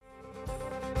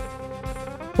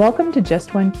Welcome to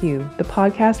Just One Q, the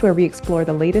podcast where we explore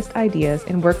the latest ideas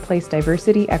in workplace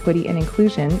diversity, equity, and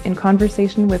inclusion in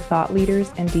conversation with thought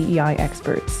leaders and DEI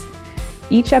experts.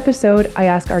 Each episode, I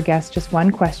ask our guests just one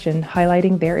question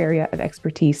highlighting their area of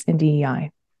expertise in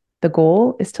DEI. The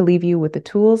goal is to leave you with the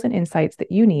tools and insights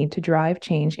that you need to drive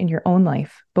change in your own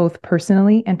life, both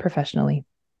personally and professionally.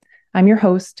 I'm your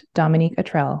host, Dominique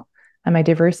Atrell. I'm a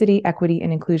diversity, equity,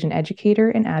 and inclusion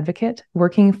educator and advocate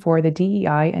working for the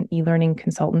DEI and e-learning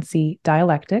consultancy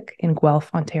Dialectic in Guelph,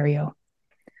 Ontario.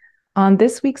 On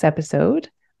this week's episode,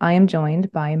 I am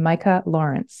joined by Micah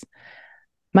Lorenc.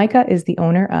 Micah is the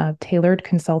owner of Tailored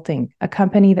Consulting, a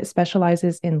company that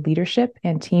specializes in leadership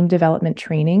and team development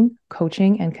training,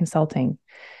 coaching, and consulting.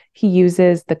 He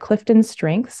uses the Clifton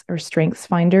Strengths or Strengths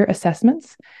Finder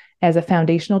assessments as a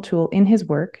foundational tool in his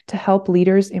work to help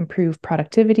leaders improve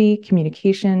productivity,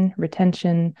 communication,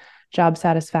 retention, job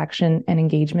satisfaction, and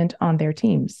engagement on their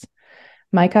teams.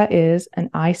 Micah is an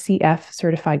ICF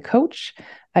certified coach,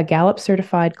 a Gallup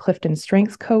certified Clifton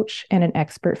Strengths coach, and an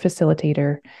expert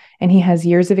facilitator. And he has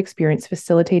years of experience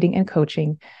facilitating and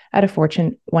coaching at a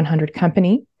Fortune 100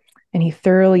 company. And he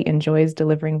thoroughly enjoys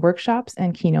delivering workshops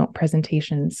and keynote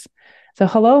presentations. So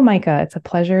hello, Micah. It's a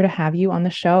pleasure to have you on the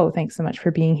show. Thanks so much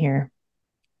for being here.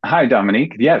 Hi,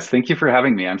 Dominique. Yes, thank you for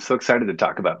having me. I'm so excited to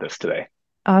talk about this today.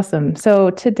 Awesome. So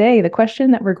today, the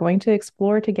question that we're going to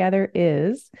explore together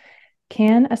is,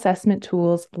 can assessment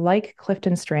tools like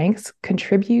Clifton Strengths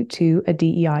contribute to a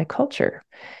DEI culture?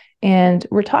 And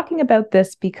we're talking about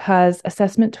this because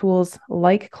assessment tools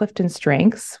like Clifton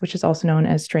Strengths, which is also known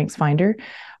as Strengths Finder,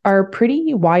 are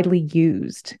pretty widely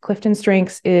used. Clifton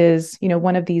Strengths is,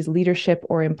 one of these leadership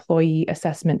or employee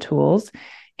assessment tools.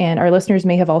 And our listeners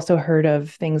may have also heard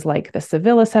of things like the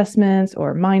Seville assessments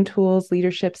or Mind Tools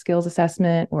Leadership Skills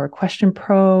Assessment or Question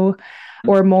Pro,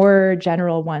 or more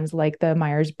general ones like the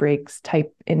Myers-Briggs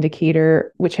type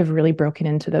indicator, which have really broken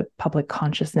into the public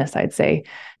consciousness, I'd say.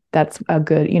 That's a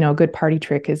good party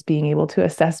trick is being able to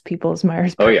assess people's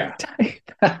Myers-Briggs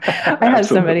type. I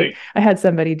had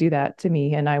somebody do that to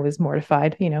me and I was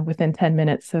mortified, within 10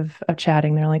 minutes of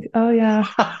chatting. They're like, oh yeah,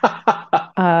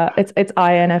 it's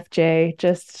INFJ,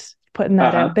 just putting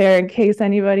that out there in case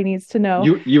anybody needs to know.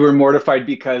 You were mortified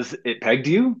because it pegged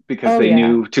you because they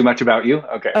knew too much about you?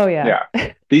 Okay. Oh yeah.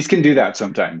 These can do that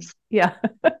sometimes. Yeah.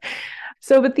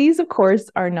 But these, of course,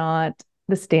 are not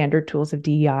the standard tools of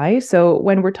DEI. So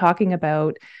when we're talking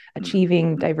about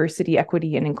achieving diversity,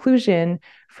 equity, and inclusion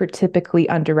for typically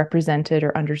underrepresented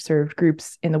or underserved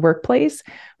groups in the workplace,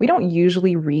 we don't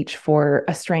usually reach for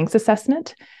a strengths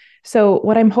assessment. So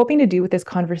what I'm hoping to do with this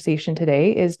conversation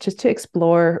today is just to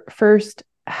explore first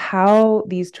how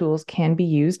these tools can be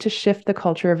used to shift the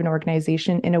culture of an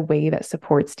organization in a way that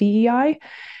supports DEI.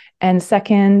 And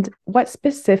second, what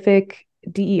specific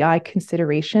DEI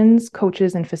considerations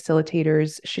coaches and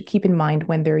facilitators should keep in mind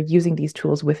when they're using these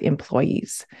tools with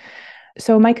employees.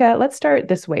 So Micah, let's start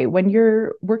this way. When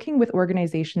you're working with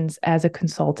organizations as a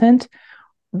consultant,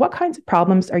 what kinds of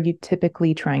problems are you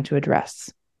typically trying to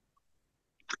address?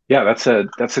 Yeah, that's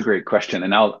a great question.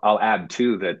 And I'll add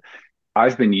too that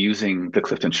I've been using the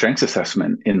Clifton Strengths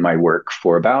Assessment in my work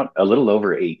for about a little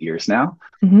over 8 years now.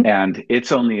 Mm-hmm. And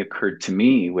it's only occurred to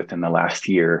me within the last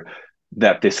year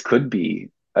that this could be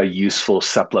a useful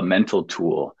supplemental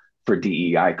tool for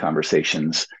DEI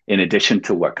conversations in addition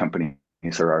to what companies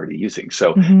are already using.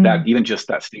 So that even just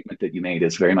that statement that you made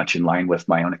is very much in line with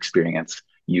my own experience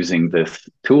using this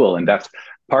tool. And that's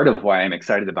part of why I'm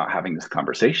excited about having this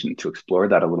conversation to explore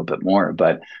that a little bit more.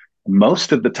 But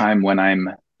most of the time when I'm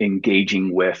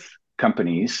engaging with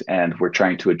companies and we're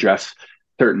trying to address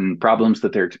certain problems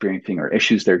that they're experiencing or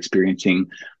issues they're experiencing,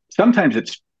 sometimes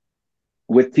it's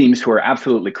with teams who are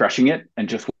absolutely crushing it and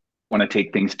just want to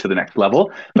take things to the next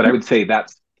level. But I would say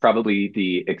that's probably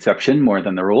the exception more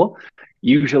than the rule.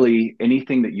 Usually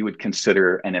anything that you would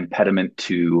consider an impediment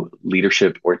to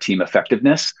leadership or team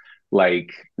effectiveness,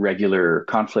 like regular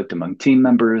conflict among team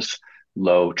members,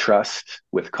 low trust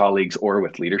with colleagues or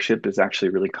with leadership is actually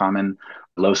really common,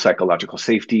 low psychological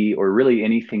safety, or really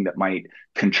anything that might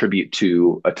contribute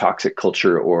to a toxic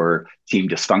culture or team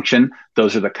dysfunction.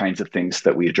 Those are the kinds of things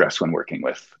that we address when working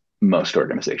with most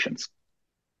organizations.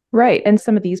 Right. And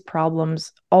some of these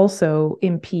problems also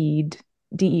impede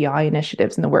DEI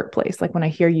initiatives in the workplace. Like when I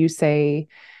hear you say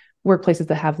workplaces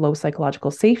that have low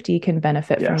psychological safety can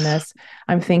benefit from this,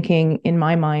 I'm thinking in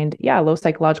my mind, low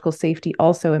psychological safety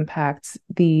also impacts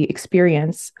the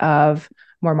experience of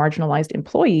more marginalized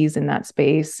employees in that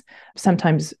space,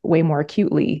 sometimes way more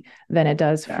acutely than it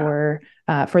does for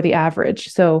the average.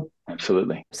 So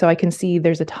Absolutely. So I can see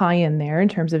there's a tie in there in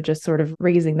terms of just sort of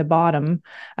raising the bottom,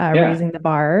 Yeah. raising the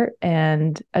bar,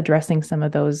 and addressing some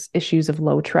of those issues of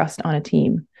low trust on a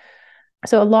team.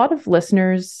 So a lot of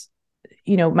listeners,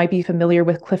 might be familiar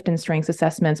with Clifton Strengths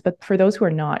assessments, but for those who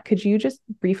are not, could you just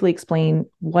briefly explain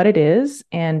what it is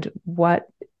and what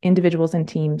individuals and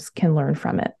teams can learn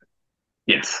from it?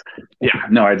 Yes. Yeah.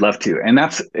 No, I'd love to. And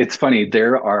it's funny.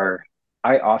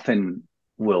 I often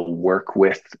will work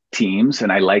with teams,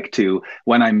 and I like to,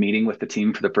 when I'm meeting with the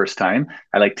team for the first time,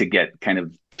 I like to get kind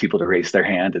of people to raise their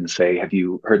hand and say, have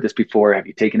you heard this before? Have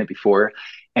you taken it before?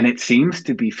 And it seems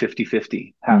to be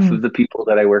 50-50. Half of the people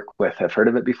that I work with have heard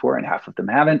of it before, and half of them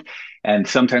haven't. And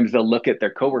sometimes they'll look at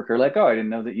their coworker like, oh, I didn't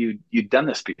know that you'd done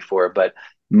this before. But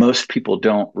most people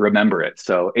don't remember it.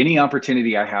 So any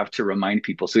opportunity I have to remind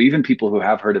people, so even people who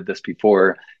have heard of this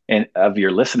before and of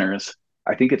your listeners,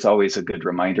 I think it's always a good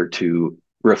reminder to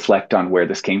reflect on where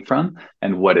this came from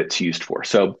and what it's used for.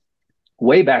 So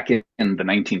way back in the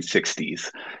 1960s,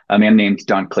 a man named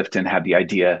Don Clifton had the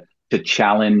idea to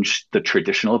challenge the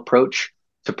traditional approach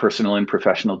to personal and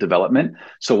professional development.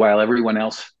 So while everyone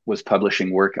else was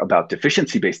publishing work about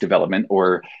deficiency-based development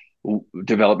or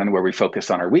development where we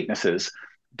focus on our weaknesses,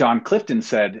 Don Clifton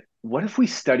said, what if we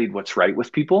studied what's right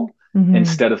with people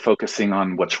instead of focusing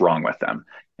on what's wrong with them?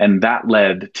 And that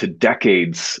led to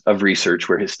decades of research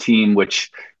where his team, which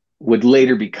would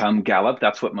later become Gallup,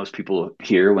 that's what most people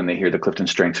hear when they hear the Clifton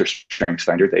Strengths or Strengths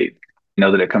Finder. They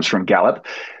know that it comes from Gallup.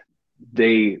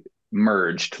 They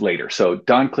merged later. So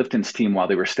Don Clifton's team, while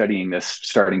they were studying this,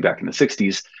 starting back in the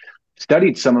 60s,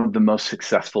 studied some of the most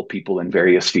successful people in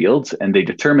various fields. And they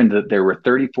determined that there were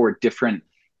 34 different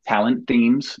talent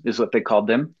themes, is what they called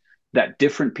them, that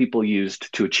different people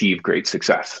used to achieve great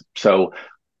success. So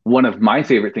one of my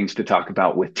favorite things to talk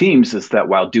about with teams is that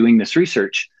while doing this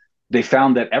research, they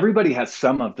found that everybody has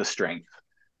some of the strengths,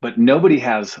 but nobody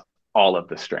has all of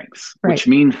the strengths, Right. which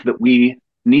means that we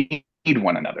need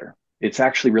one another. It's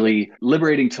actually really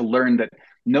liberating to learn that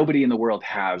nobody in the world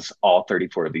has all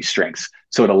 34 of these strengths.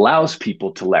 So it allows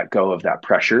people to let go of that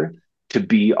pressure to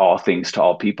be all things to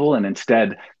all people. And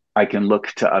instead, I can look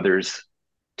to others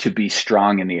to be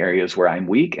strong in the areas where I'm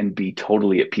weak and be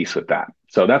totally at peace with that.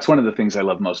 So that's one of the things I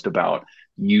love most about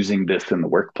using this in the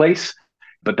workplace.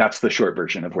 But that's the short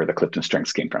version of where the Clifton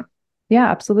Strengths came from. Yeah,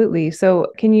 absolutely.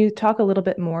 So can you talk a little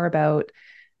bit more about,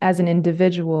 as an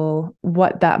individual,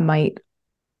 what that might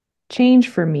change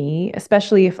for me,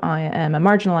 especially if I am a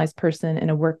marginalized person in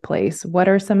a workplace? What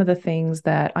are some of the things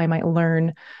that I might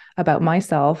learn about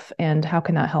myself, and how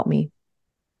can that help me?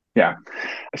 Yeah.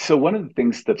 So one of the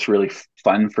things that's really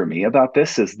fun for me about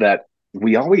this is that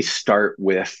we always start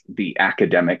with the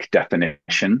academic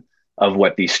definition of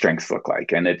what these strengths look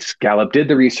like. And it's Gallup did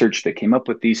the research that came up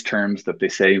with these terms that they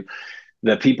say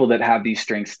the people that have these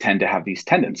strengths tend to have these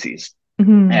tendencies.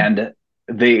 And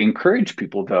they encourage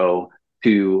people, though,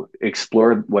 to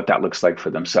explore what that looks like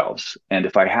for themselves. And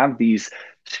if I have these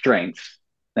strengths,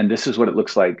 and this is what it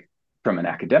looks like from an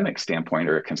academic standpoint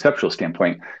or a conceptual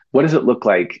standpoint, what does it look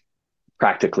like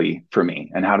practically for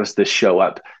me? And how does this show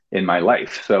up in my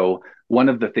life? So one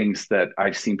of the things that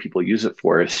I've seen people use it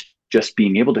for is just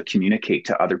being able to communicate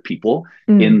to other people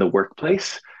in the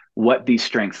workplace what these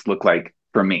strengths look like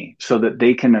for me so that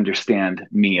they can understand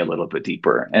me a little bit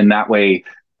deeper. And that way,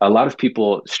 a lot of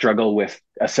people struggle with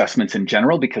assessments in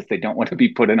general because they don't want to be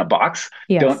put in a box.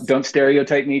 Yes. Don't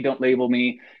stereotype me, don't label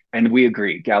me. And we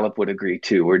agree, Gallup would agree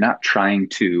too. We're not trying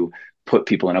to put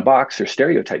people in a box or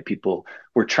stereotype people.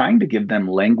 We're trying to give them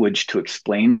language to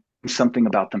explain something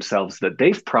about themselves that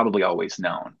they've probably always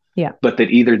known. Yeah. But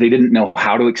that either they didn't know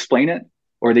how to explain it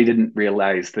or they didn't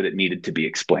realize that it needed to be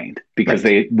explained because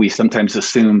we sometimes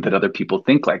assume that other people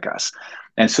think like us.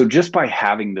 And so just by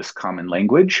having this common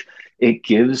language, it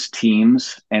gives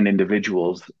teams and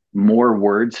individuals more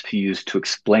words to use to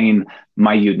explain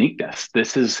my uniqueness.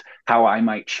 This is how I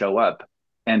might show up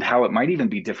and how it might even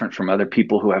be different from other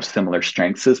people who have similar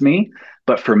strengths as me.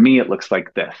 But for me, it looks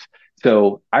like this.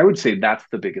 So I would say that's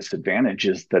the biggest advantage,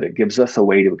 is that it gives us a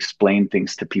way to explain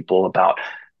things to people about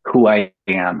who I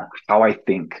am, how I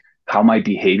think, how my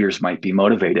behaviors might be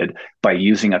motivated by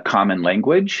using a common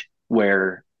language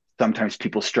where sometimes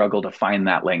people struggle to find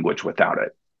that language without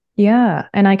it. Yeah.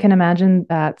 And I can imagine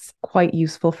that's quite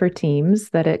useful for teams,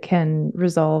 that it can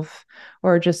resolve,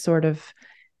 or just sort of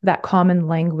that common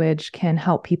language can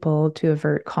help people to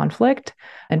avert conflict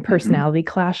and personality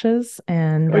clashes.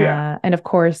 And, and of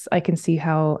course, I can see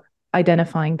how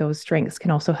identifying those strengths can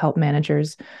also help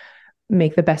managers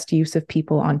make the best use of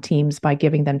people on teams by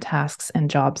giving them tasks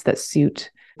and jobs that suit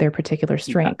their particular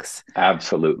strengths.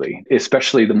 Absolutely.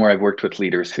 Especially the more I've worked with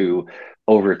leaders who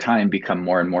over time become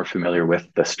more and more familiar with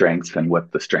the strengths and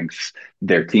what the strengths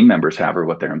their team members have or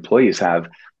what their employees have.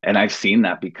 And I've seen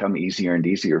that become easier and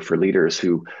easier for leaders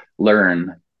who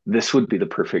learn this would be the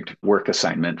perfect work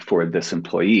assignment for this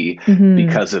employee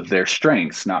because of their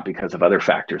strengths, not because of other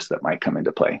factors that might come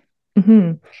into play.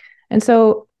 And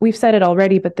so we've said it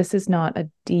already, but this is not a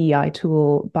DEI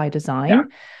tool by design. Yeah.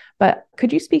 But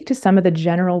could you speak to some of the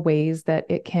general ways that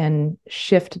it can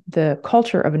shift the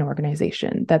culture of an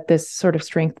organization, that this sort of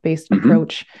strength-based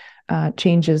approach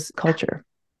changes culture?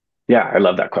 Yeah, I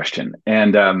love that question.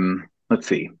 And let's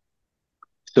see.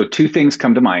 So two things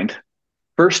come to mind.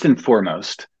 First and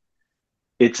foremost,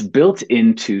 it's built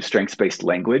into strengths-based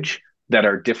language that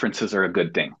our differences are a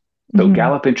good thing. So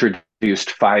Gallup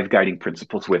introduced 5 guiding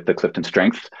principles with the Clifton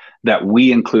Strengths that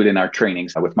we include in our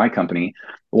trainings with my company,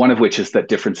 one of which is that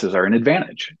differences are an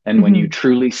advantage. And when you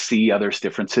truly see others'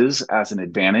 differences as an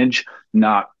advantage,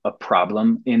 not a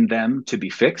problem in them to be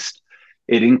fixed,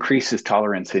 it increases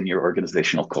tolerance in your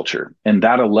organizational culture. And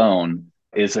that alone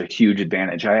is a huge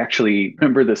advantage. I actually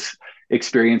remember this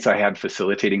experience I had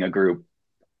facilitating a group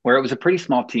where it was a pretty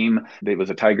small team. It was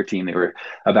a Tiger team. They were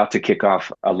about to kick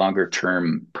off a longer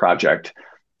term project.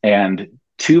 And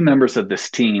 2 members of this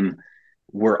team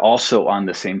were also on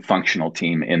the same functional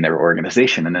team in their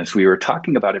organization. And as we were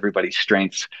talking about everybody's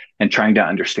strengths and trying to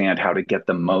understand how to get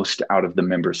the most out of the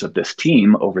members of this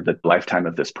team over the lifetime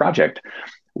of this project,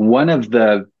 one of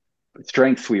the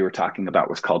strengths we were talking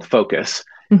about was called focus.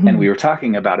 And we were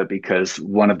talking about it because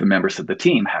one of the members of the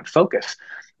team had focus.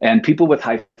 And people with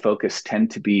high focus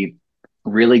tend to be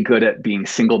really good at being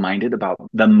single-minded about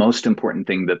the most important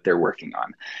thing that they're working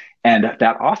on. And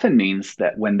that often means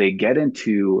that when they get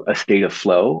into a state of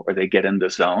flow or they get in the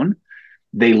zone,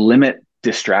 they limit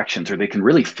distractions, or they can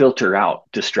really filter out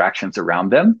distractions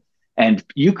around them. And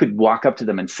you could walk up to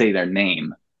them and say their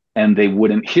name and they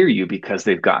wouldn't hear you because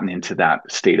they've gotten into that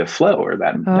state of flow or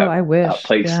that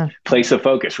place of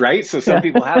focus, right? So some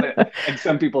people have it and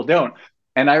some people don't.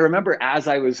 And I remember as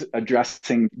I was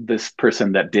addressing this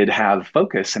person that did have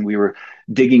focus and we were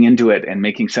digging into it and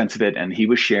making sense of it, and he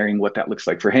was sharing what that looks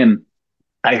like for him,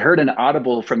 I heard an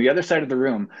audible from the other side of the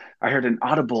room. I heard an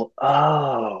audible,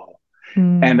 oh.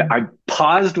 And I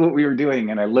paused what we were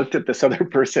doing and I looked at this other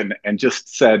person and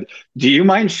just said, do you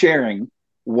mind sharing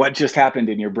what just happened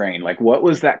in your brain? Like, what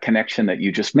was that connection that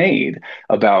you just made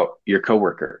about your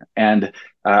coworker? And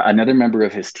another member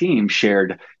of his team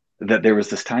shared that there was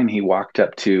this time he walked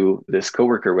up to this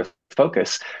coworker with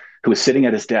focus who was sitting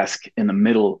at his desk in the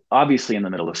middle, obviously in the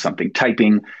middle of something,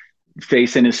 typing,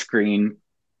 face in his screen.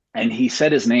 And he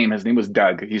said his name was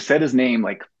Doug. He said his name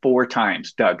like 4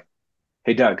 times, Doug.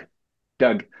 Hey, Doug,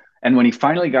 Doug. And when he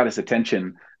finally got his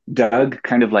attention, Doug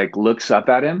kind of like looks up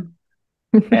at him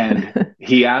and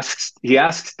he asks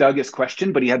Doug his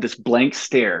question, but he had this blank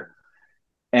stare.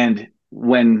 And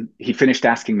when he finished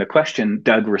asking the question,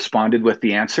 Doug responded with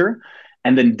the answer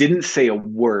and then didn't say a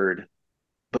word,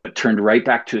 but turned right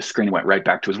back to his screen and went right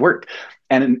back to his work.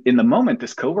 And in the moment,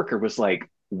 this coworker was like,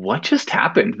 what just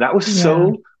happened? That was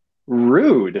so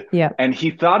rude. Yeah. And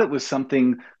he thought it was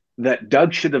something that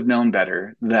Doug should have known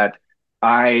better, that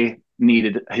I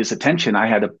needed his attention. I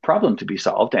had a problem to be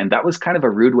solved. And that was kind of a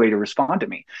rude way to respond to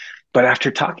me. But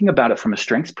after talking about it from a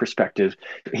strengths perspective,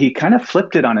 he kind of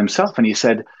flipped it on himself and he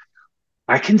said,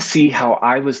 I can see how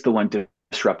I was the one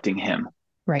disrupting him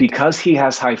because he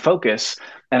has high focus.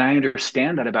 And I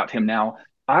understand that about him now.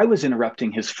 I was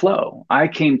interrupting his flow. I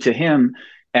came to him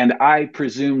and I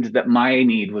presumed that my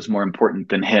need was more important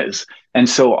than his. And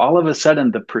so all of a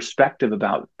sudden, the perspective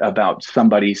about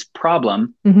somebody's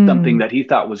problem, something that he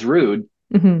thought was rude,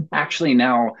 actually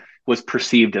now was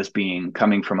perceived as being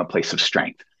coming from a place of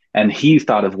strength. And he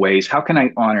thought of ways, how can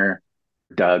I honor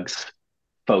Doug's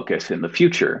focus in the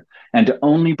future and to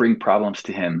only bring problems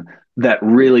to him that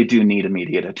really do need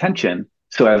immediate attention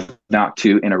so as not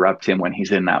to interrupt him when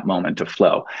he's in that moment of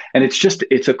flow. And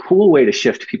it's a cool way to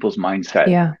shift people's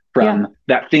mindset from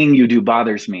that thing you do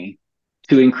bothers me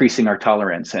to increasing our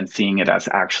tolerance and seeing it as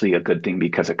actually a good thing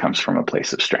because it comes from a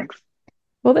place of strength.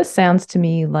 Well, this sounds to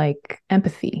me like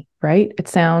empathy, right? It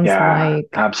sounds like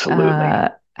absolutely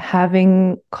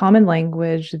having common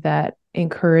language that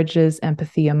encourages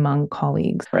empathy among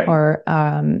colleagues. Or,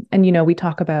 and we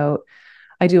talk about,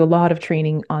 I do a lot of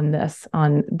training on this,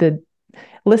 on the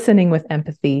listening with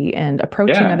empathy and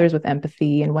approaching others with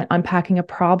empathy, and when unpacking a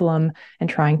problem and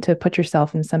trying to put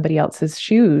yourself in somebody else's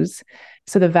shoes.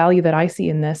 So the value that I see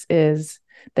in this is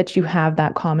that you have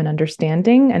that common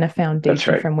understanding and a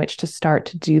foundation from which to start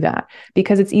to do that,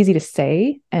 because it's easy to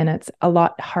say and it's a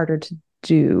lot harder to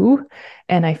do.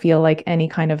 And I feel like any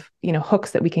kind of,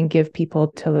 hooks that we can give people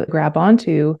to grab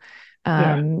onto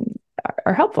Yeah. um,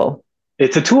 are helpful.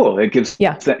 It's a tool.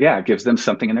 Yeah, It gives them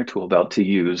something in their tool belt to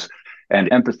use.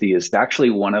 And empathy is actually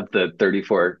one of the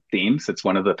 34 themes. It's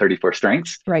one of the 34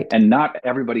 strengths. right, And not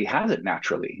everybody has it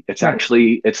naturally.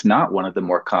 right. It's not one of the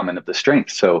more common of the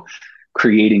strengths. So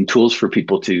creating tools for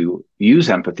people to use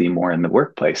empathy more in the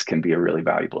workplace can be a really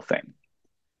valuable thing.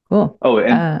 Cool. Oh,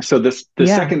 and so Yeah.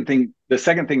 the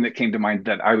second thing that came to mind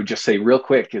that I would just say real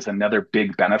quick is another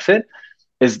big benefit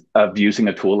is of using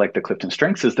a tool like the Clifton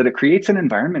Strengths is that it creates an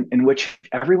environment in which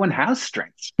everyone has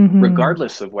strengths, Hmm.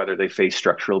 regardless of whether they face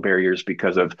structural barriers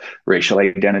because of racial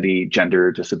identity,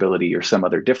 gender, disability, or some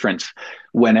other difference.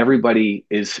 When everybody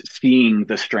is seeing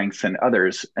the strengths in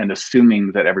others and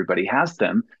assuming that everybody has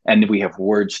them, and we have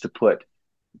words to put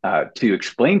to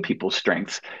explain people's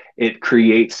strengths, it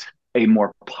creates a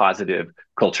more positive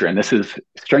culture. And this is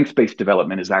strengths-based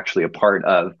development is actually a part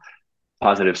of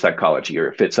positive psychology, or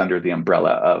it fits under the umbrella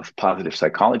of positive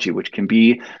psychology, which can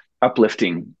be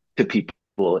uplifting to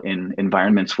people in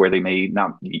environments where they may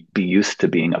not be used to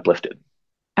being uplifted.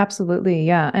 Absolutely.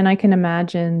 Yeah. And I can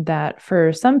imagine that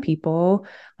for some people,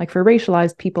 like for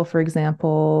racialized people, for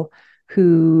example,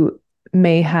 who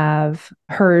may have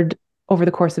heard over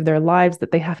the course of their lives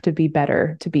that they have to be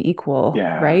better to be equal,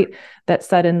 Yeah, right? That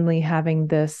suddenly having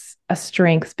this a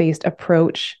strengths-based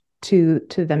approach to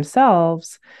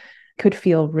themselves could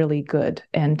feel really good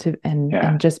and to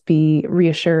yeah, and just be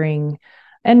reassuring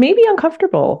and maybe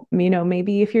uncomfortable.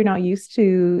 Maybe if you're not used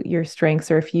to your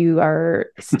strengths, or if you are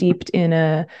steeped in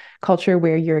a culture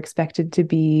where you're expected to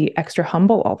be extra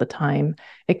humble all the time,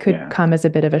 it could yeah, come as a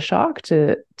bit of a shock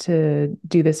to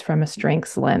do this from a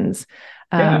strengths lens.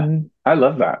 yeah. um I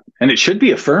love that. And it should be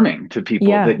affirming to people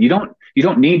yeah, that you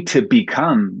don't need to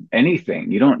become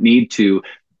anything. You don't need to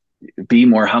be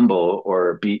more humble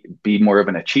or be more of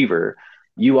an achiever.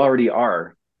 You already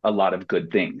are a lot of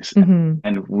good things, hmm,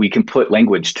 and we can put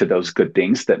language to those good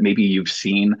things that maybe you've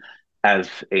seen as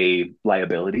a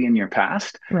liability in your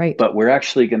past, right. but we're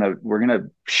gonna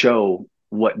show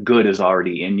what good is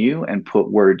already in you and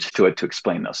put words to it to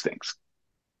explain those things.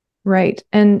 Right.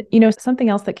 And something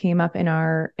else that came up in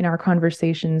our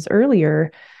conversations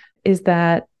earlier is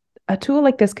that a tool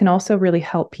like this can also really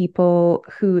help people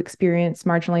who experience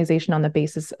marginalization on the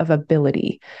basis of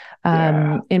ability,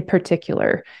 Yeah. in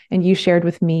particular. And you shared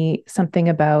with me something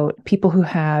about people who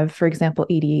have, for example,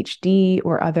 ADHD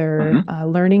or other Hmm.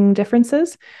 learning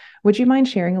differences. Would you mind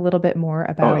sharing a little bit more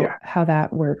Oh about yeah. how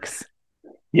that works?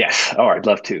 Yes. Oh, I'd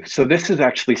love to. So this is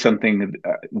actually something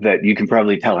that you can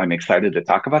probably tell I'm excited to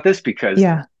talk about this because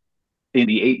Yeah. in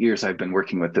the 8 years I've been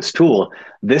working with this tool,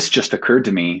 this just occurred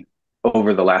to me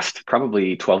over the last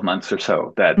probably 12 months or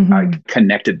so that I Hmm.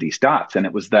 connected these dots. And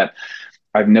it was that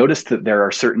I've noticed that there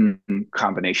are certain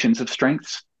combinations of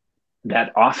strengths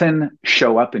that often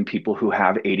show up in people who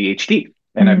have ADHD.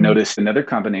 And I've Mm. noticed another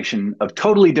combination of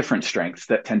totally different strengths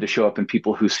that tend to show up in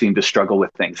people who seem to struggle with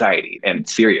anxiety and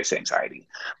serious anxiety.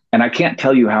 And I can't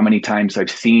tell you how many times I've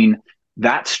seen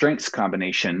that strengths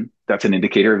combination that's an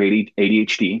indicator of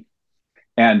ADHD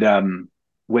and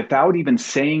without even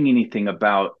saying anything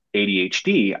about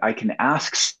ADHD, I can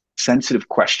ask sensitive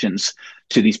questions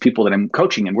to these people that I'm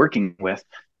coaching and working with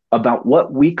about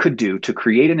what we could do to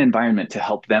create an environment to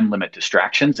help them limit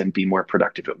distractions and be more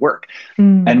productive at work.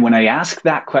 Mm. And when I ask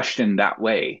that question that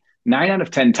way, 9 out of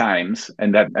 10 times,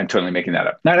 and that I'm totally making that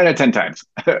up, 9 out of 10 times,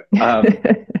 um,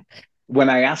 when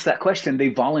I ask that question, they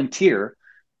volunteer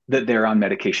that they're on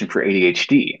medication for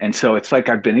ADHD. And so it's like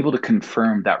I've been able to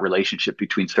confirm that relationship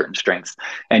between certain strengths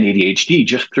and ADHD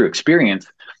just through experience.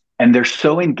 And they're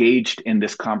so engaged in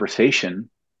this conversation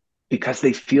because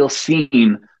they feel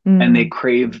seen and they Mm.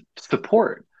 crave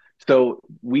support. So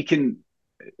we can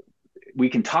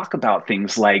talk about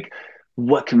things like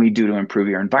what can we do to improve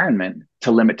your environment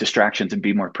to limit distractions and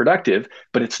be more productive,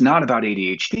 but it's not about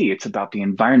ADHD, it's about the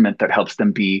environment that helps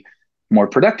them be more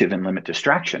productive and limit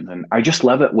distractions. And I just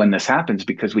love it when this happens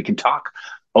because we can talk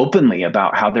openly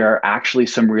about how there are actually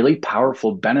some really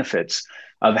powerful benefits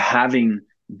of having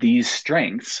these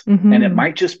strengths. And it Hmm.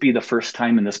 might just be the first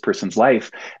time in this person's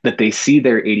life that they see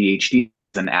their ADHD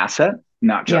as an asset,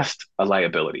 not Yeah. just a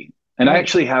liability. And Right. I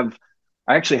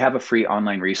actually have a free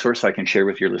online resource I can share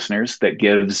with your listeners that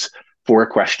gives 4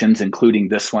 questions, including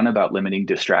this one about limiting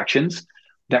distractions,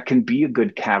 that can be a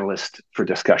good catalyst for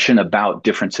discussion about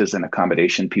differences in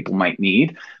accommodation people might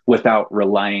need without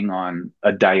relying on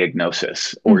a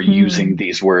diagnosis or using Hmm.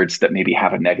 these words that maybe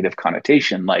have a negative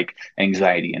connotation like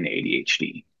anxiety and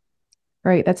ADHD.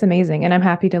 Right. That's amazing. And I'm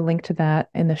happy to link to that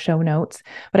in the show notes.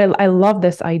 But I love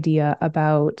this idea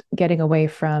about getting away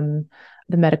from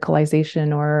the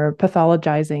medicalization or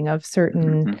pathologizing of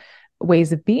certain Mm-hmm.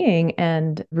 ways of being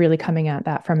and really coming at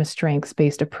that from a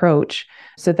strengths-based approach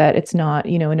so that it's not,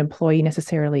 an employee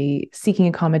necessarily seeking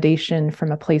accommodation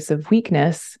from a place of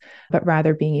weakness, but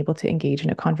rather being able to engage in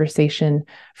a conversation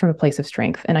from a place of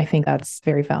strength. And I think that's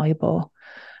very valuable.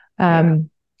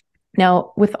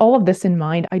 Now, with all of this in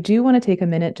mind, I do want to take a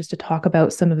minute just to talk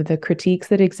about some of the critiques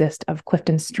that exist of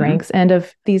Clifton's strengths and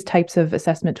of these types of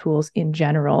assessment tools in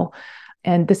general.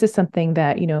 And this is something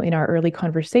that, in our early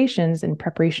conversations in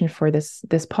preparation for this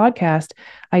podcast,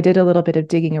 I did a little bit of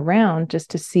digging around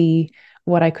just to see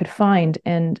what I could find.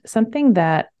 And something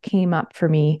that came up for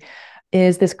me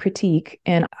is this critique.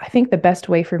 And I think the best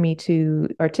way for me to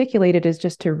articulate it is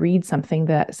just to read something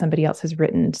that somebody else has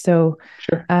written. So,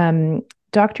 Sure.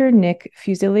 Dr. Nick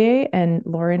Fuselier and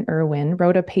Lauren Irwin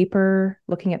wrote a paper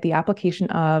looking at the application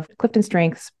of Clifton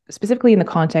strengths, specifically in the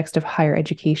context of higher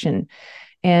education.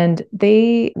 And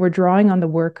they were drawing on the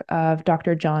work of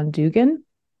Dr. John Dugan.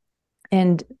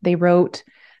 And they wrote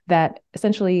that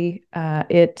essentially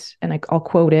I'll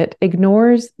quote it,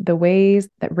 ignores the ways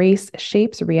that race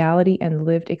shapes reality and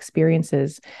lived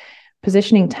experiences,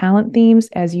 positioning talent themes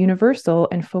as universal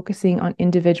and focusing on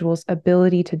individuals'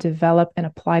 ability to develop and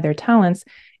apply their talents,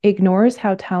 ignores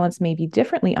how talents may be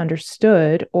differently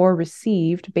understood or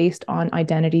received based on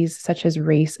identities such as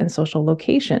race and social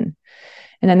location.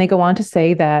 And then they go on to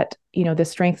say that, the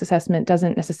strengths assessment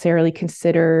doesn't necessarily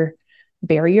consider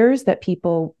barriers that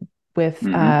people with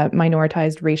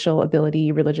minoritized racial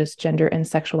ability, religious, gender, and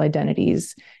sexual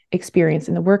identities experience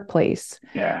in the workplace.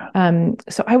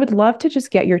 So I would love to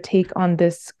just get your take on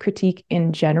this critique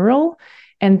in general.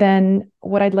 And then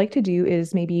what I'd like to do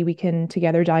is maybe we can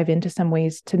together dive into some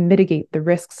ways to mitigate the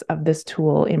risks of this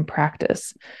tool in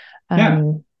practice.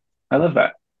 I love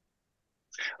that.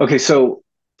 Okay, so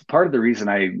part of the reason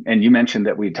and you mentioned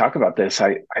that we talk about this,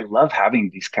 I love having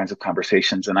these kinds of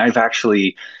conversations. And I've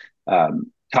actually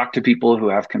talked to people who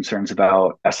have concerns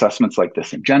about assessments like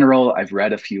this in general. I've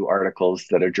read a few articles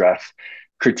that address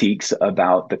critiques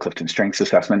about the Clifton Strengths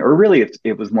Assessment, or really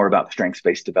it was more about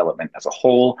strengths-based development as a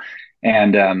whole.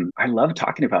 And I love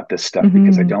talking about this stuff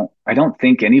because I don't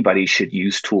think anybody should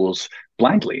use tools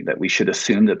blindly, that we should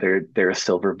assume that they're a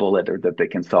silver bullet or that they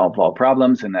can solve all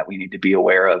problems, and that we need to be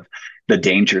aware of the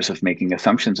dangers of making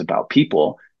assumptions about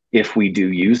people if we do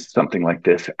use something like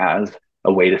this as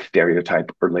a way to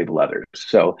stereotype or label others.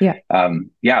 So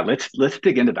let's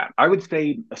dig into that. I would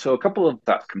say, so a couple of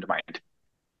thoughts come to mind.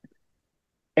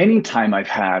 Anytime I've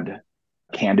had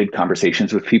candid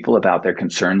conversations with people about their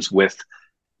concerns with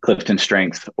Clifton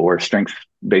strengths or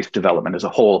strengths-based development as a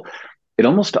whole, it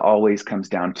almost always comes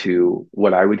down to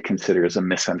what I would consider as a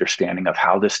misunderstanding of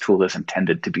how this tool is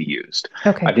intended to be used.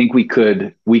 Okay. I think we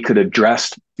could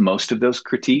address most of those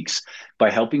critiques by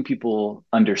helping people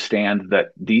understand that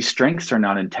these strengths are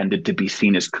not intended to be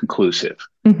seen as conclusive.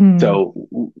 So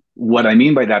what I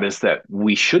mean by that is that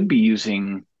we should be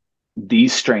using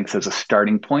these strengths as a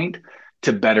starting point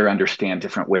to better understand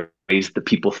different ways that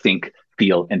people think,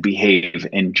 feel, and behave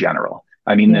in general.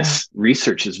 I mean, this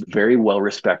research is very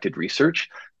well-respected research.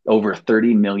 Over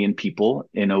 30 million people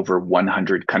in over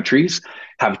 100 countries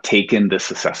have taken this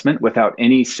assessment without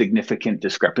any significant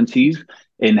discrepancies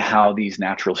in how these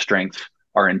natural strengths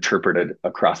are interpreted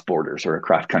across borders or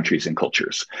across countries and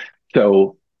cultures.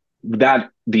 So that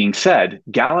being said,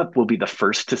 Gallup will be the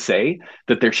first to say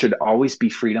that there should always be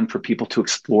freedom for people to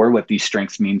explore what these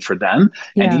strengths mean for them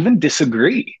and even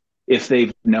disagree if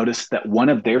they've noticed that one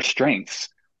of their strengths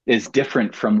is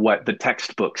different from what the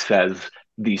textbook says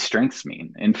these strengths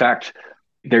mean. In fact,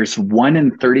 there's 1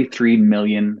 in 33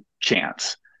 million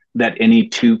chance that any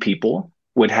two people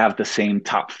would have the same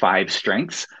top 5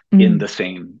 strengths in the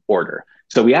same order.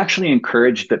 So we actually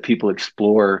encourage that people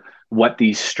explore what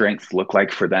these strengths look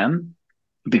like for them,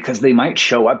 because they might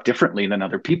show up differently than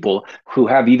other people who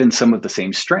have even some of the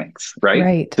same strengths,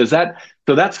 right?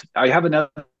 I have another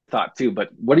thought too, but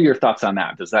what are your thoughts on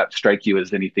that? Does that strike you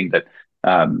as anything that,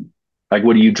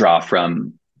 what do you draw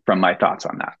from my thoughts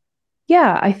on that?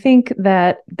 Yeah, I think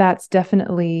that that's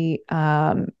definitely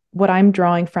what I'm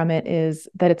drawing from it is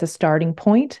that it's a starting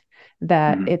point,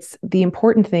 that it's the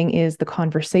important thing is the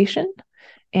conversation,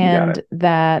 and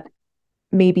that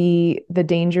maybe the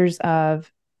dangers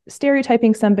of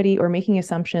stereotyping somebody or making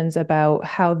assumptions about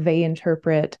how they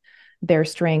interpret their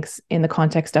strengths in the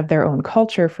context of their own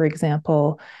culture, for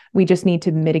example, we just need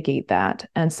to mitigate that.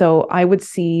 And so I would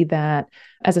see that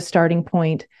as a starting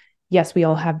point. Yes, we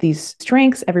all have these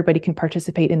strengths. Everybody can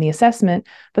participate in the assessment,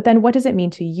 but then what does it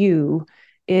mean to you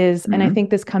is, and I Mm-hmm. think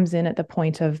this comes in at the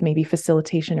point of maybe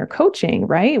facilitation or coaching,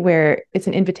 right? Where it's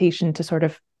an invitation to sort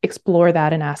of explore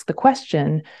that and ask the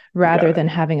question You got rather it. than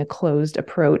having a closed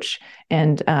approach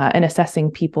and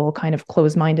assessing people kind of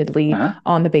closed-mindedly Uh-huh.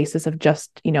 on the basis of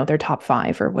just, their top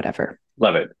five or whatever.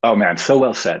 Love it. Oh man, so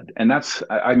well said. And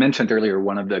I mentioned earlier,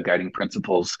 one of the guiding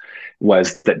principles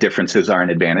was that differences are an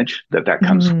advantage, that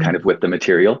comes kind Mm, of with the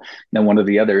material. Now, one of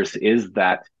the others is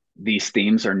that these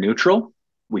themes are neutral.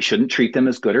 We shouldn't treat them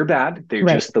as good or bad. They're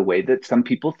right. just the way that some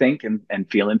people think and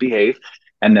feel and behave.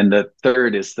 And then the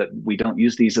third is that we don't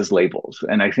use these as labels.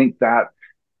 And I think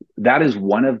that is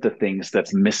one of the things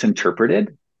that's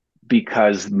misinterpreted,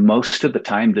 because most of the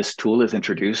time this tool is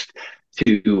introduced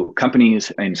to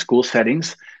companies in school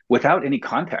settings without any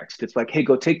context. It's like, hey,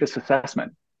 go take this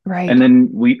assessment. And Right. then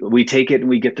we take it and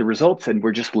we get the results, and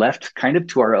we're just left kind of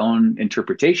to our own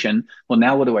interpretation. Well,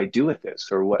 now what do I do with this?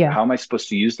 Or Yeah. how am I supposed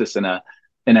to use this in a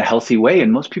healthy way?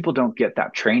 And most people don't get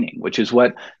that training, which is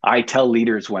what I tell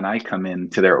leaders when I come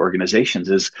into their organizations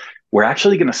is we're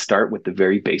actually going to start with the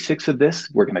very basics of this.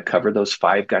 We're going to cover those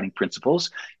 5 guiding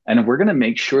principles, and we're going to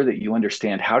make sure that you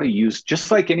understand how to use, just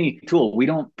like any tool. We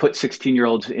don't put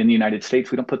 16-year-olds in the United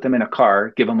States, we don't put them in a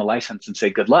car, give them a license and say,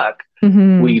 good luck.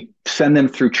 Mm-hmm. We send them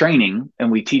through training and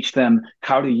we teach them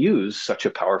how to use such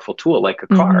a powerful tool like a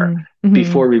car Mm-hmm. Mm-hmm.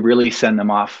 before we really send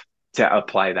them off to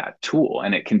apply that tool.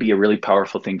 And it can be a really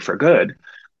powerful thing for good,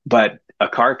 but a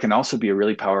car can also be a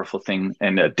really powerful thing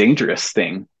and a dangerous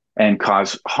thing and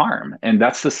cause harm. And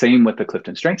that's the same with the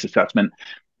Clifton Strengths Assessment.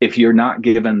 If you're not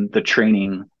given the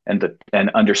training and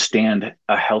understand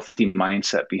a healthy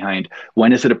mindset behind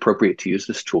when is it appropriate to use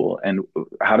this tool and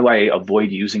how do I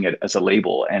avoid using it as a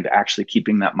label, and actually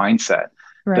keeping that mindset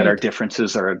that our Right.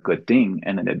 differences are a good thing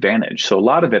and an advantage. So a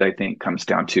lot of it, I think, comes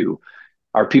down to,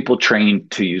 are people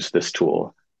trained to use this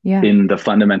tool Yeah. in the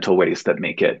fundamental ways that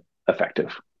make it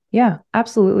effective? Yeah,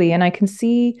 absolutely. And I can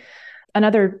see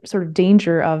another sort of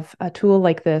danger of a tool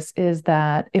like this is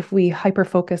that if we hyper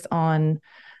focus on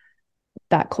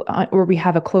that or we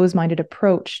have a closed-minded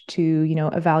approach to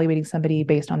evaluating somebody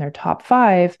based on their top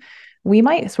five, we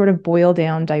might sort of boil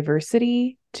down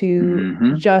diversity to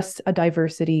Mm-hmm. just a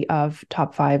diversity of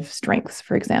top five strengths,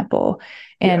 for example,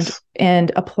 and Yes.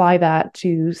 and apply that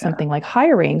to Yeah. something like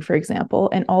hiring, for example,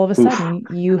 and all of a Oof. sudden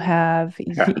you have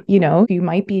Yeah. you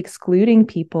might be excluding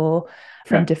people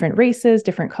from Yeah. different races,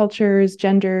 different cultures,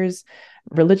 genders,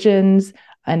 religions,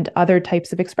 and other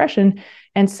types of expression.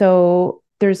 And so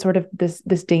there's sort of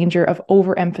this danger of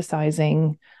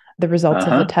overemphasizing the results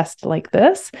of a Uh-huh. test like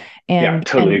this. Yeah,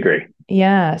 totally And agree.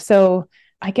 yeah, so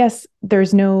I guess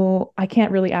I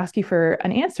can't really ask you for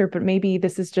an answer, but maybe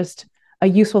this is just a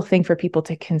useful thing for people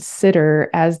to consider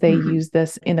as they Mhm. use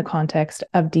this in the context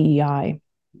of DEI.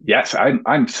 Yes,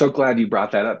 I'm so glad you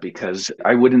brought that up, because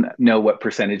I wouldn't know what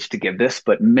percentage to give this,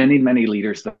 but many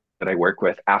leaders that I work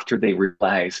with, after they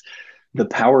realize the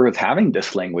power of having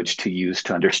this language to use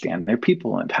to understand their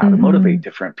people and how to motivate Mm-hmm.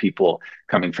 different people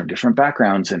coming from different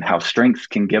backgrounds, and how strength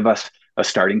can give us a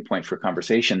starting point for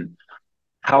conversation,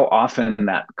 how often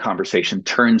that conversation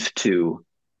turns to,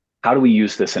 how do we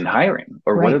use this in hiring?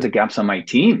 Or what are Right. the gaps on my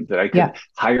team that I Yeah. could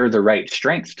hire the right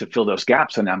strengths to fill those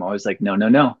gaps? And I'm always like, no,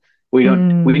 we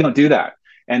Mm, don't do that.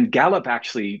 And Gallup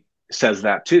actually says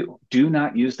that too. Do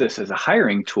not use this as a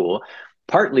hiring tool,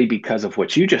 partly because of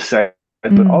what you just said,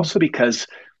 but mm, also because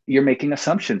you're making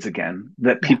assumptions again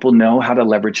that yeah. people know how to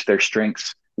leverage their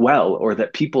strengths well, or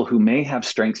that people who may have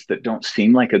strengths that don't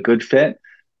seem like a good fit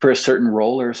for a certain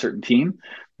role or a certain team,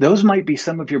 those might be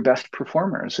some of your best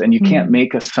performers. And you can't Mm,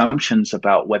 make assumptions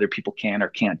about whether people can or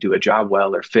can't do a job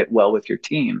well or fit well with your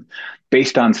team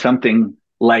based on something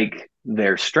like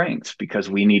their strengths, because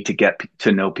we need to get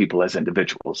to know people as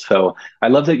individuals. So I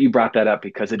love that you brought that up,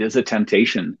 because it is a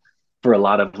temptation for a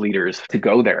lot of leaders to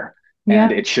go there,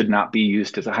 and yeah. it should not be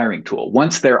used as a hiring tool.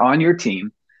 Once they're on your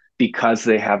team, because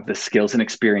they have the skills and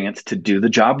experience to do the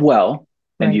job well,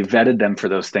 and you Right. vetted them for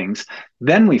those things,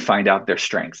 then we find out their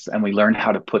strengths and we learn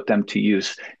how to put them to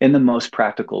use in the most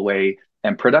practical way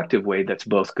and productive way that's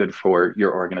both good for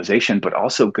your organization, but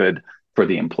also good for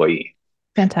the employee.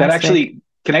 That Fantastic. actually,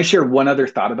 can I share one other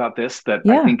thought about this that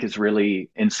I Yeah. think is really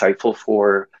insightful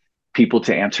for people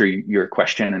to answer your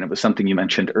question? And it was something you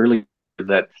mentioned earlier,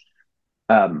 that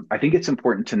I think it's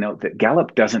important to note that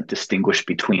Gallup doesn't distinguish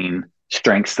between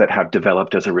strengths that have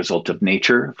developed as a result of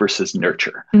nature versus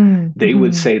nurture. Mm, They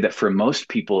would mm-hmm. say that for most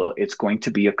people, it's going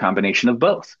to be a combination of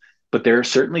both. But there are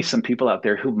certainly some people out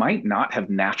there who might not have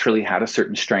naturally had a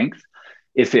certain strength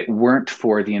if it weren't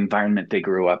for the environment they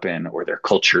grew up in, or their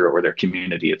culture, or their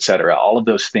community, et cetera. All of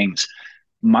those things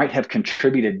might have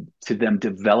contributed to them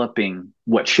developing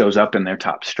what shows up in their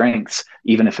top strengths,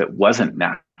 even if it wasn't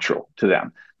natural to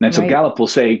them. And so Gallup will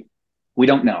say, we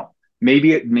don't know.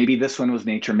 Maybe this one was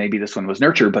nature, maybe this one was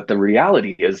nurture. But the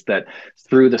reality is that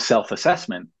through the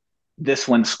self-assessment, this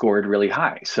one scored really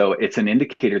high. So it's an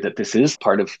indicator that this is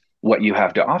part of what you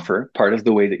have to offer, part of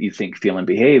the way that you think, feel, and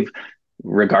behave,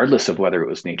 regardless of whether it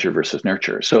was nature versus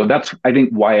nurture. So that's, I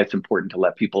think, why it's important to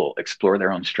let people explore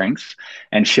their own strengths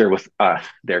and share with us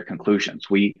their conclusions.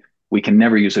 We can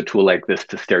never use a tool like this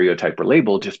to stereotype or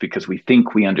label just because we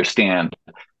think we understand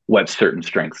what certain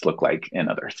strengths look like in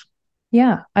others.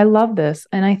 Yeah, I love this.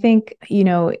 And I think,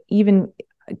 even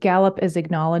Gallup is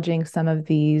acknowledging some of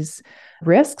these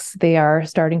risks. They are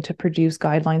starting to produce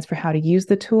guidelines for how to use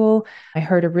the tool. I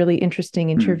heard a really interesting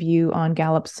interview on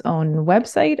Gallup's own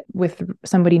website with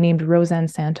somebody named Roseanne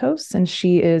Santos, and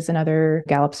she is another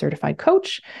Gallup certified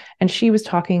coach. And she was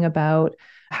talking about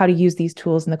how to use these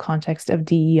tools in the context of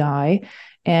DEI.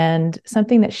 And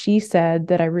something that she said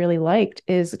that I really liked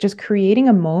is just creating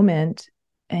a moment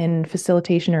in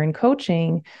facilitation or in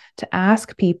coaching to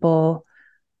ask people,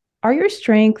 are your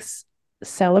strengths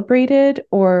celebrated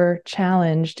or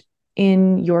challenged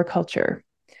in your culture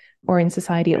or in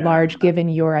society at large, given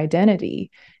your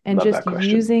identity? And just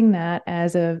using that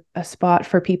as a spot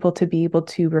for people to be able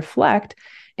to reflect.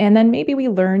 And then maybe we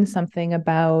learn something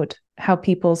about how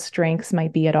people's strengths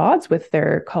might be at odds with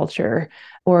their culture,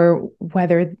 or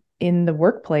whether in the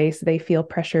workplace they feel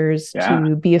pressures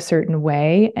to be a certain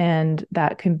way. And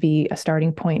that can be a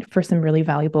starting point for some really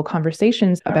valuable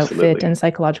conversations about fit and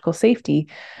psychological safety.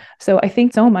 So I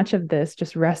think so much of this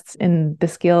just rests in the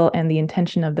skill and the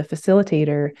intention of the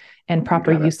facilitator and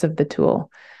proper use of the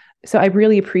tool. So I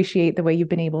really appreciate the way you've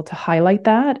been able to highlight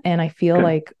that. And I feel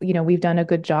like, we've done a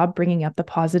good job bringing up the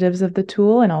positives of the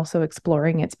tool and also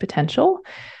exploring its potential.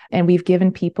 And we've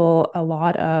given people a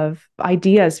lot of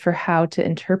ideas for how to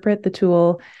interpret the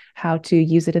tool, how to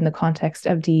use it in the context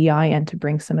of DEI, and to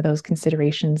bring some of those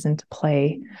considerations into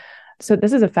play. So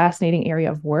this is a fascinating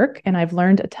area of work, and I've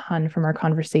learned a ton from our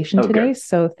conversation today. Good.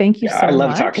 So thank you so much. I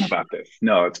love talking about this.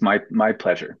 No, it's my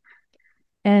pleasure.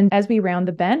 And as we round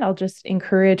the bend, I'll just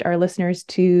encourage our listeners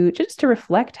to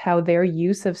reflect how their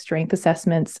use of strength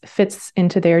assessments fits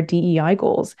into their DEI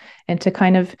goals, and to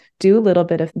kind of do a little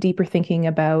bit of deeper thinking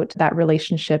about that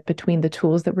relationship between the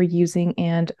tools that we're using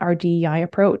and our DEI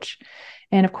approach.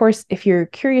 And of course, if you're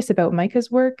curious about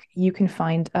Micah's work, you can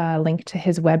find a link to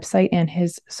his website and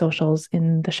his socials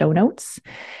in the show notes.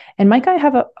 And Micah, I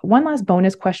have one last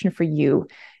bonus question for you.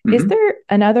 Mm-hmm. Is there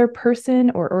another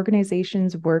person or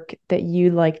organization's work that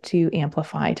you'd like to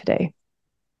amplify today?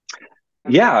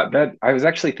 Yeah, I was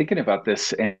actually thinking about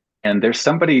this, and there's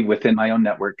somebody within my own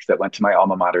network that went to my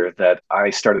alma mater that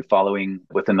I started following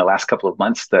within the last couple of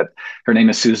months. That her name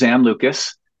is Suzanne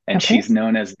Lucas, and she's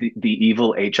known as the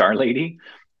evil HR lady.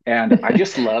 And I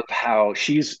just love how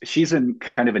she's in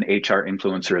kind of an HR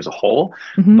influencer as a whole,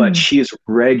 but she is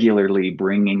regularly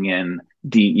bringing in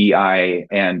DEI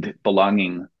and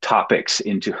belonging topics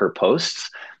into her posts,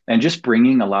 and just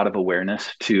bringing a lot of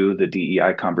awareness to the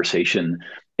DEI conversation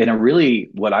in a really,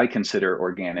 what I consider,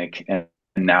 organic and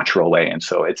natural way. And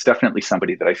so it's definitely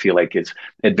somebody that I feel like is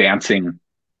advancing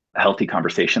a healthy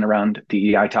conversation around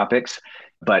DEI topics,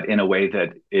 but in a way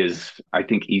that is, I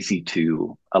think, easy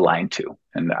to align to.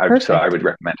 And so I would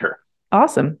recommend her.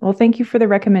 Awesome. Well, thank you for the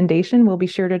recommendation. We'll be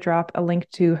sure to drop a link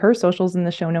to her socials in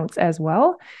the show notes as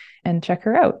well, and check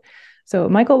her out. So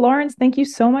Michael Lorenc, thank you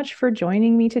so much for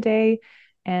joining me today.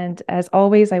 And as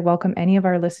always, I welcome any of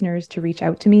our listeners to reach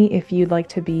out to me if you'd like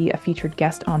to be a featured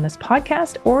guest on this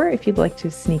podcast, or if you'd like to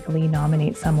sneakily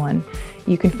nominate someone.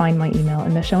 You can find my email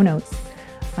in the show notes.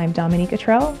 I'm Dominique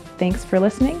Atrell. Thanks for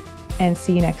listening, and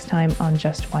see you next time on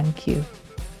Just One Q.